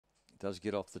does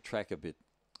get off the track a bit.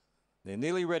 They're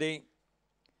nearly ready.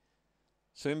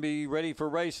 Soon be ready for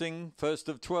racing. First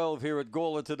of 12 here at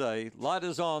Gawler today. Light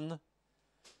is on.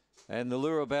 And the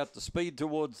lure about to speed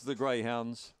towards the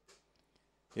greyhounds.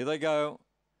 Here they go.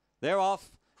 They're off.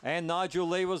 And Nigel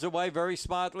Lee was away very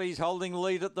smartly. He's holding the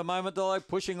lead at the moment, although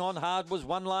pushing on hard was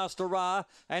One Last Hurrah.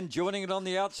 And joining it on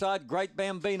the outside, Great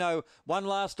Bambino. One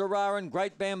Last Hurrah and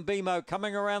Great Bambino.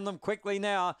 Coming around them quickly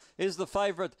now is the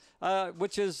favourite,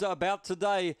 which is about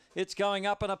today. It's going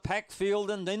up in a packed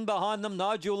field, and in behind them,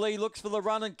 Nigel Lee looks for the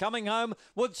run and coming home.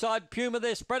 Woodside Puma,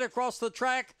 they're spread across the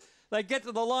track. They get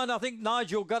to the line. I think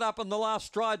Nigel got up in the last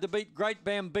stride to beat Great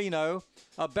Bambino.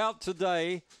 About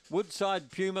today,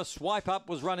 Woodside Puma, Swipe Up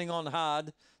was running on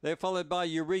hard. They're followed by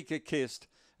Eureka Kissed.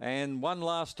 And One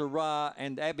Last Hurrah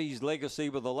and Abby's Legacy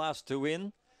were the last two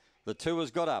in. The two has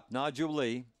got up. Nigel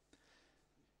Lee.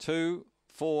 2,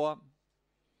 4,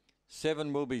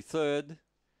 7 will be third.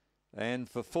 And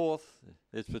for fourth,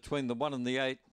 it's between the 1 and the 8.